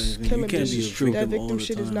the entire thing. Killing You can't this be a is victim that victim all the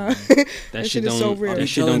shit is time, not. man. That shit shit is so don't. real. That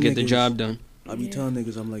shit don't get the Niggas- job done. I be Yeah. telling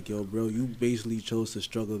niggas, I'm like, yo, bro, you basically chose to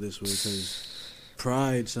struggle this way because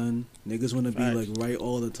pride, son. Niggas want to be Facts. like right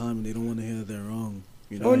all the time and they don't want to hear they're wrong.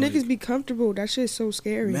 You know, Or like, niggas be comfortable. That shit's so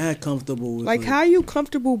scary. mad comfortable with Like how you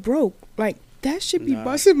comfortable broke? Like that should be Nah.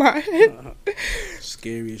 busting my head.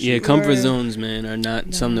 scary as Yeah, shit. comfort Word. zones, man, are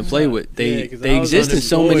not something to Nah. play with. Yeah, They 'cause they I was exist in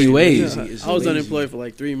so many unemployed. ways. Yeah. It's I was lazy. unemployed for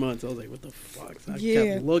like 3 months. I was like, what the fuck? So I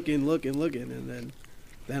Yeah. kept looking, and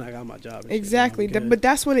then I got my job. and shit. Exactly. Now I'm good. But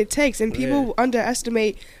that's what it takes. And people Yeah.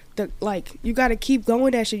 underestimate you got to keep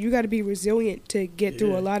going that shit. You got to be resilient to get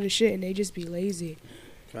through Yeah. a lot of shit, and they just be lazy.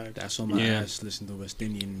 Facts. That's on my Yeah. ass. Listen to West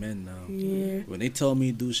Indian men now. Yeah. When they tell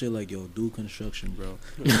me do shit like, yo, do construction, bro.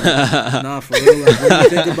 Nah, for real. Like, when you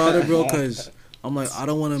think about it, bro, because I'm like, I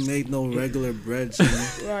don't want to make no regular bread, son.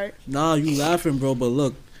 Right. Nah, you laughing, bro, but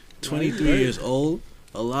look, 23 years old,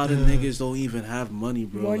 a lot of niggas don't even have money,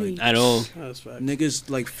 bro. Money. Like, At all. That's facts. niggas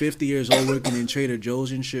like 50 years old working in Trader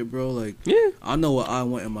Joe's and shit, bro. Like, Yeah. I know what I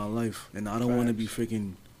want in my life, and I don't want to be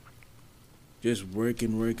freaking just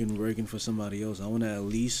working for somebody else. I want to at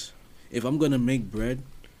least, if I'm gonna make bread,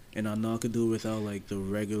 and I know I could do it without like the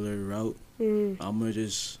regular route, Mm. I'm gonna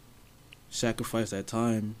just sacrifice that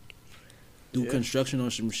time, do Yeah. construction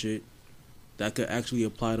on some shit that could actually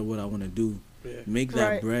apply to what I want to do. Yeah. Make that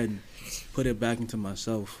Right. bread, put it back into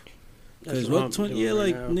myself. That's Because what I'm what 20? doing Yeah, right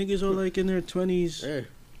like now. niggas are like in their 20s Yeah.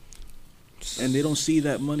 and they don't see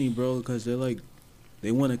that money, bro, because they're like,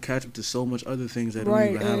 they want to catch up to so much other things that Right.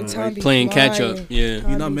 don't even And have. time Right? be Playing catch up. flying. Yeah. You're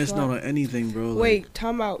Time not be missing flying. out on anything, bro. Like, Wait,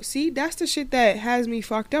 time out. See, that's the shit that has me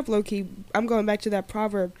fucked up, low key. I'm going back to that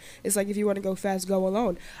proverb. It's like if you want to go fast, go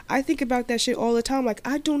alone. I think about that shit all the time. Like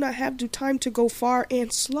I do not have the time to go far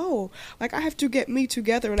and slow. Like I have to get me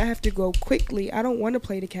together and I have to go quickly. I don't want to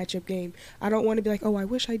play the catch up game. I don't want to be like, oh, I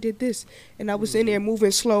wish I did this, and I was in there moving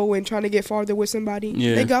slow and trying to get farther with somebody.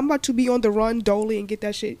 Yeah. Nigga, I'm about to be on the run, dolly, and get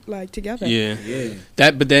that shit like together. Yeah. yeah.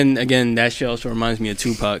 But then again, that shit also reminds me of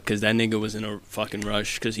Tupac because that nigga was in a fucking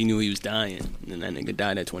rush because he knew he was dying, and that nigga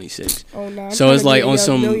died at 26. Oh no. So it's like on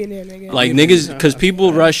some- millionaire nigga. Like niggas, because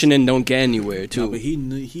people rushing and don't get anywhere too. No, but he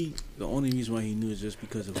knew the only reason why he knew is just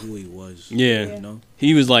because of who he was. Yeah. You know?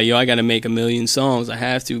 He was like, yo, I gotta make 1 million songs. I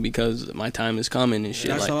have to because my time is coming and shit.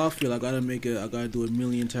 That's like, how I feel. I gotta do 1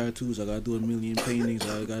 million tattoos. I gotta do 1 million paintings.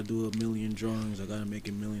 I gotta do 1 million drawings. I gotta make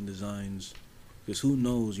 1 million designs. Because who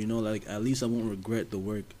knows, you know, like at least I won't regret the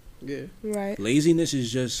work. Yeah. Right. Laziness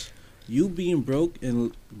is just you being broke,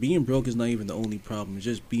 and being broke is not even the only problem. It's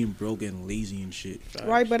just being broke and lazy and shit.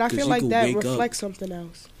 Right, but I 'Cause feel you like could that wake up- reflects something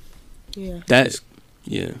else. Yeah. that's,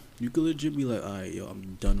 yeah. You could legit be like, alright, yo,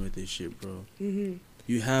 I'm done with this shit, bro. Mhm.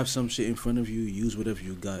 You have some shit in front of you, use whatever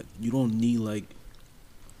you got. You don't need, like,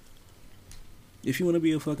 if you want to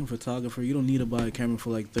be a fucking photographer, you don't need to buy a camera for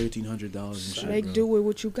like $1,300 and shit. Make bro. do with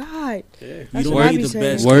what you got. Yeah. You That's don't what I need be the saying.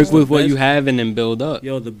 best. Work The with what best- you have and then build up.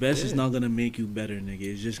 Yo, the best is Yeah. not gonna make you better, nigga.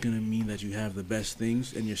 It's just gonna mean that you have the best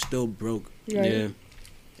things and you're still broke. Right. Yeah.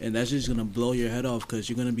 And that's just gonna blow your head off because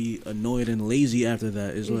you're gonna be annoyed and lazy after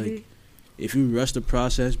that. It's Mhm. like, if you rush the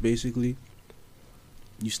process, basically,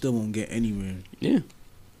 you still won't get anywhere. Yeah.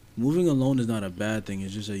 Moving alone is not a bad thing.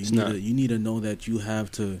 It's just that It's not. you need to know that you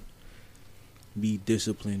have to be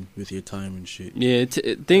disciplined with your time and shit. Yeah,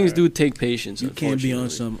 things do take patience. You can't be on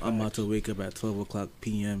unfortunately. some, I'm about to wake up at 12 o'clock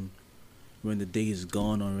p.m. when the day is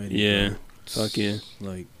gone already. Yeah. bro. Fuck yeah.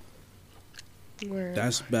 Like, Word.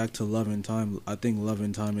 that's back to love and time. I think love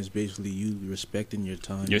and time is basically you respecting your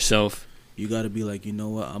time. Yourself. You got to be like, you know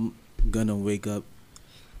what? I'm going to wake up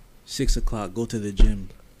 6 o'clock, go to the gym.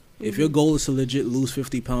 If your goal is to legit lose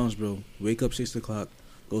 50 pounds, bro, wake up 6 o'clock,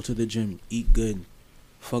 go to the gym, eat good.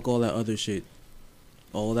 Fuck all that other shit.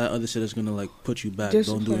 All that other shit is going to, like, put you back. Don't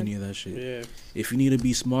do Discipline. any of that shit. Yeah. If you need to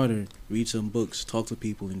be smarter, read some books, talk to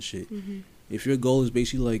people and shit. Mhm. If your goal is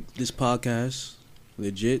basically like this podcast,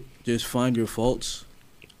 legit, just find your faults,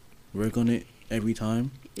 work on it every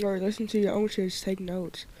time. Or listen to your own shit. Just take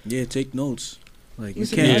notes. Yeah, take notes. Like, you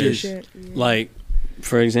Listen to can't other just shit. Yeah. Like,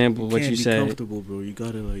 for example, what can't you be said. comfortable, bro. You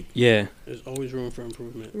gotta, like, Yeah. There's always room for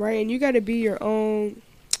improvement. Right, and you got to be your own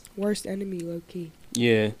worst enemy, low key.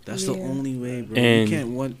 Yeah. that's the Yeah. only way, bro. And-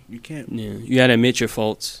 you can't Yeah. You gotta admit your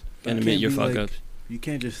faults. You And can't admit your be fuck like- ups. you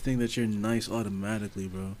can't just think that you're nice automatically,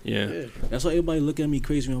 bro. Yeah. Yeah. That's why everybody look at me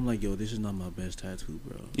crazy when I'm like, yo, this is not my best tattoo,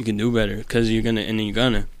 bro. You can do better because you're gonna, and then you're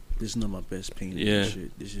gonna. This is not my best painting. Yeah.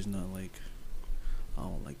 Shit. This is not like, I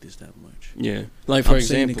don't like this that much. Yeah. Like, for I'm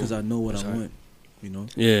saying it example. because I know what I Sorry. want. You know,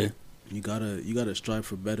 Yeah. you gotta strive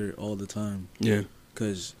for better all the time. Yeah.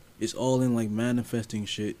 Cause it's all in like manifesting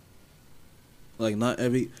shit. Like not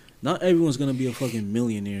everyone's gonna be a fucking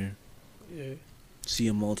millionaire, Yeah. see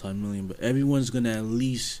a multi-million, but everyone's gonna at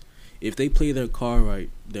least, if they play their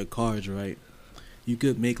cards right, you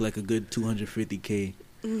could make like a good 250K.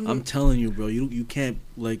 Mm-hmm. I'm telling you, bro, you can't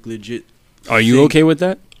like legit. Are you think- okay with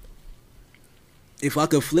that? If I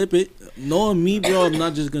could flip it, knowing me, bro, I'm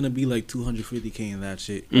not just gonna be like 250K and that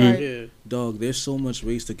shit. Mhm. Right. Yeah. Dog, there's so much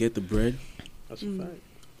ways to get the bread That's a Mm. fact.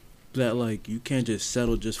 that like you can't just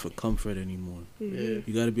settle just for comfort anymore. Mhm. Yeah.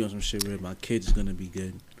 You gotta be on some shit where my kid's gonna be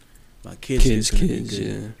good. My kids is gonna Kids, be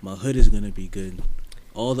good. yeah. My hood is gonna be good.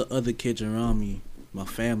 All the other kids around me, my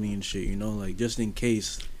family and shit, you know, like just in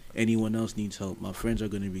case anyone else needs help, my friends are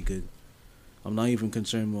gonna be good. I'm not even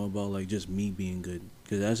concerned more about like just me being good,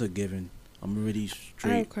 because that's a given. I'm already I have a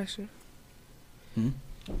straight. question. Hmm?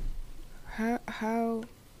 How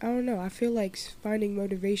I don't know. I feel like finding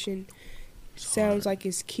motivation sounds like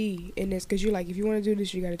it's key in this, because you're like, if you want to do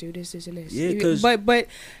this, you got to do this, this, and this. Yeah, If- 'cause- but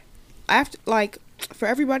after, like, for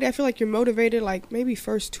everybody, I feel like you're motivated like maybe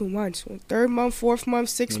first 2 months, third month, fourth month,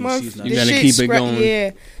 sixth When you see month. it's not- You this gotta shit keep it spread- going.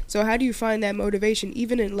 Yeah. So how do you find that motivation,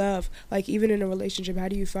 even in love, like even in a relationship? How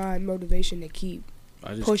do you find motivation to keep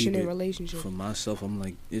I just pushing keep in it relationship? for myself. I'm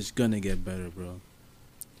like, it's gonna get better, bro.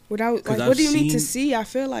 Without 'Cause like, I've what do you need to seen- see? I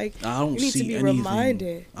feel like I don't you need see to be anything.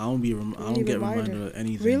 reminded. I don't need get reminder. reminded of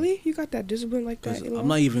anything. Really, you got that discipline like that? 'Cause Ellon? I'm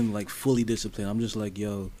not even like fully disciplined. I'm just like,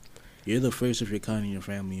 yo, you're the first of your kind in your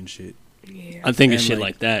family and shit. Yeah. I think it's And, shit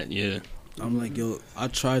like- like that. Yeah. I'm like, yo, I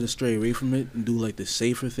try to stray away from it and do like the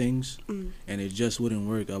safer things, Mm. and it just wouldn't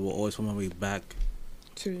work. I will always find my way back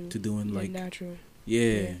to doing yeah, like, natural.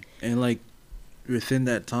 yeah, and like within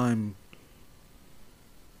that time,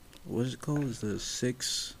 what is it called? It's the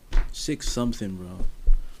six something, bro.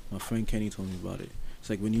 My friend Kenny told me about it. It's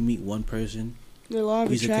like when you meet one person, The law of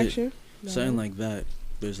He's a kid. attraction. something like that.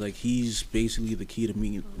 But it's like he's basically the key to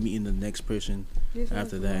meeting the next person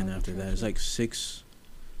after that and after that. It's like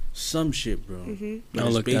some shit, bro. Mm-hmm. But I'll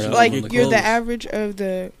it's look that basically up. Like I'm you're you're the close. average of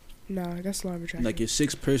the. Nah, that's law of attraction. Like you're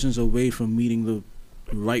 6 persons away from meeting the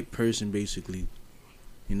right person, basically.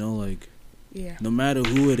 You know, like yeah. no matter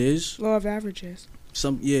who it is, Law of averages.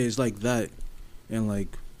 it's like that, and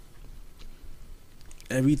like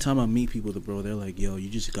every time I meet people, bro, they're like, yo, you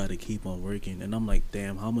just gotta keep on working. And I'm like,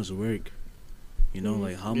 damn, how much work? You know,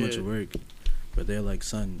 like, how much work? But they're like,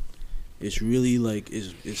 son, it's really like,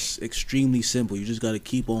 it's extremely simple. You just gotta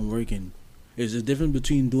keep on working. There's a difference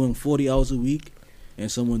between doing 40 hours a week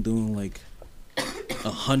and someone doing like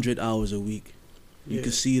 100 hours a week. You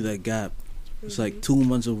can see that gap. It's like 2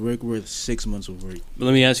 months of work worth 6 months of work. But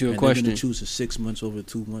let me ask you a question. They're gonna choose 6 months over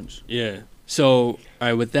 2 months. Yeah. So, all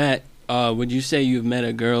right, with that, would you say you've met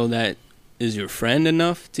a girl that is your friend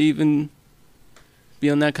enough to even be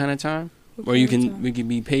on that kind of time? Where we can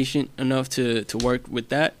be patient enough to work with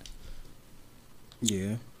that?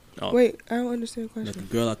 Yeah. Oh. Wait, I don't understand the question. Like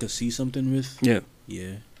a girl I could see something with? Yeah.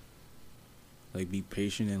 Yeah. Like, be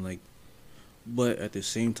patient and, like, but at the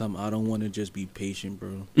same time, I don't want to just be patient,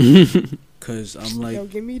 bro. Because I'm like... Yo,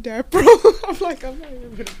 give me that, bro. I'm not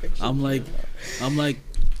even gonna picture. I'm like,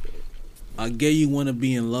 I get you want to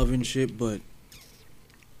be in love and shit, but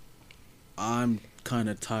I'm kind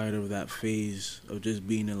of tired of that phase of just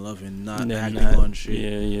being in love and not acting on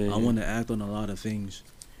shit. Yeah. I want to act on a lot of things.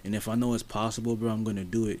 And if I know it's possible, bro, I'm going to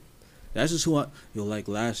do it. That's just like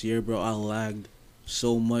last year, bro, I lagged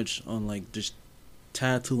so much on, like, just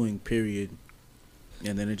tattooing, period.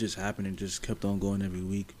 And then it just happened and just kept on going every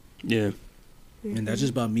week. Yeah. And that's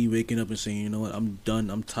just about me waking up and saying, you know what, I'm done.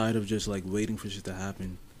 I'm tired of just, like, waiting for shit to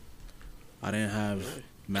happen. I didn't have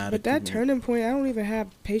mad. But that turning point, I don't even have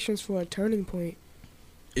patience for a turning point.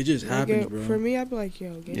 It just happens, bro. For me, I'd be like,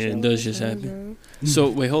 yo, get it does just happen. So,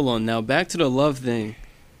 wait, hold on. Now, back to the love thing.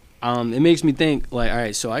 It makes me think, like, all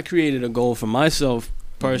right, so I created a goal for myself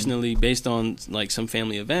personally based on, like, some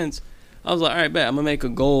family events. I was like, all right, bet, I'm going to make a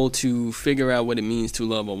goal to figure out what it means to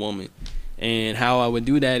love a woman. And how I would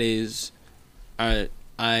do that is I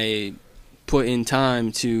put in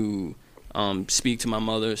time to speak to my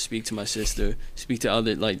mother, speak to my sister, speak to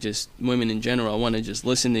other, like, just women in general. I want to just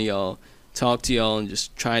listen to y'all, talk to y'all, and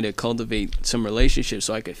just try to cultivate some relationships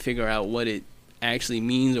so I could figure out what it actually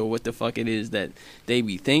means or what the fuck it is that they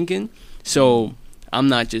be thinking. So I'm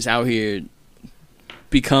not just out here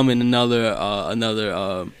becoming another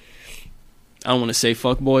I don't want to say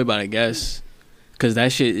fuckboy, but I guess, because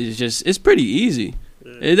that shit is just, it's pretty easy.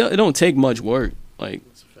 It don't take much work. Like,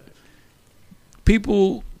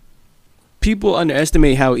 people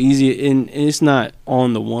underestimate how easy, and it's not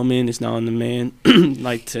on the woman, it's not on the man,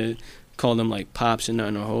 like, to call them, like, pops and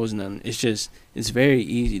nothing or hoes and nothing. It's just, it's very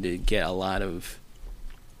easy to get a lot of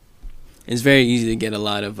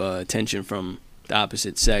attention from the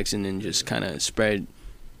opposite sex, and then just kind of spread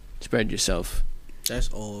yourself. That's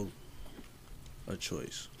all a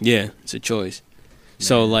choice. Yeah, it's a choice. Man.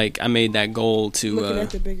 So, like, I made that goal to looking at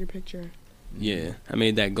the bigger picture. Yeah, I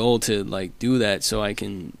made that goal to, like, do that so I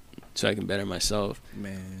can better myself.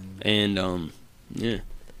 Man. And yeah.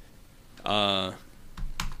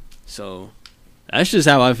 So that's just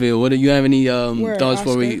how I feel. What do you have any thoughts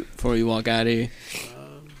before we walk out of here?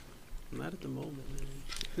 Not at the moment,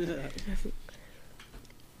 man. I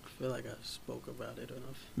feel like I spoke about it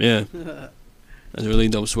enough. Yeah. That's a really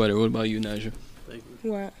dope sweater. What about you, Nijah? Thank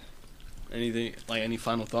you. What? Anything, like, any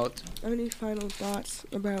final thoughts? Any final thoughts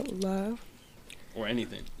about love? Or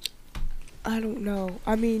anything? I don't know.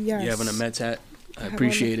 I mean, yes. You having a Mets hat? I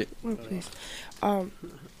appreciate it. Oh, please. Love.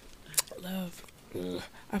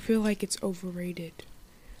 I feel like it's overrated.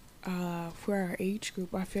 For our age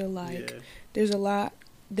group, I feel like there's a lot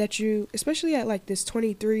that you, especially at, like, this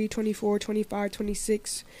 23, 24, 25,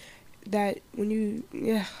 26, that when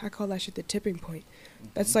I call that shit the tipping point.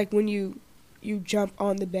 That's like when you jump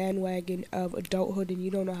on the bandwagon of adulthood and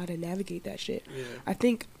you don't know how to navigate that shit. Yeah. I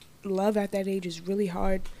think love at that age is really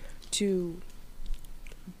hard to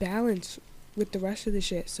balance with the rest of the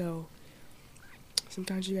shit. So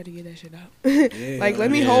sometimes you gotta get that shit out. Like, let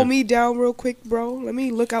me hold me down real quick, bro. Let me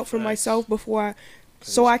look out for myself before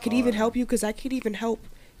so I could even help you, because I could even help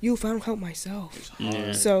you if I don't help myself.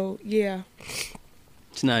 So yeah.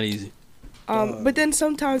 It's not easy. But then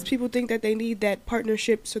sometimes people think that they need that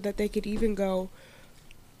partnership so that they could even go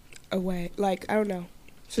away. Like, I don't know.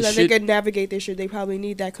 So that they could navigate this shit. They probably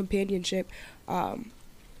need that companionship. But,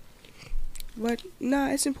 nah,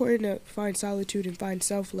 it's important to find solitude and find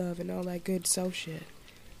self-love and all that good self shit.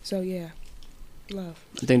 So, yeah. Love.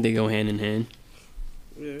 I think they go hand in hand.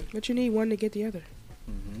 Yeah. But you need one to get the other.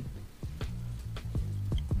 Mm-hmm.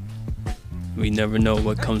 We never know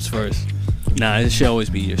what comes first. Nah, it should always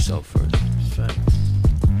be yourself first. Facts.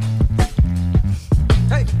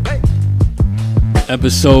 Hey, hey.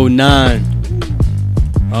 Episode 9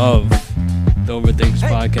 of the Overthinkers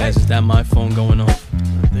podcast. Is that my phone going off?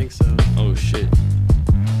 I think so. Oh shit.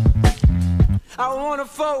 I wanna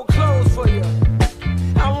fold clothes for you.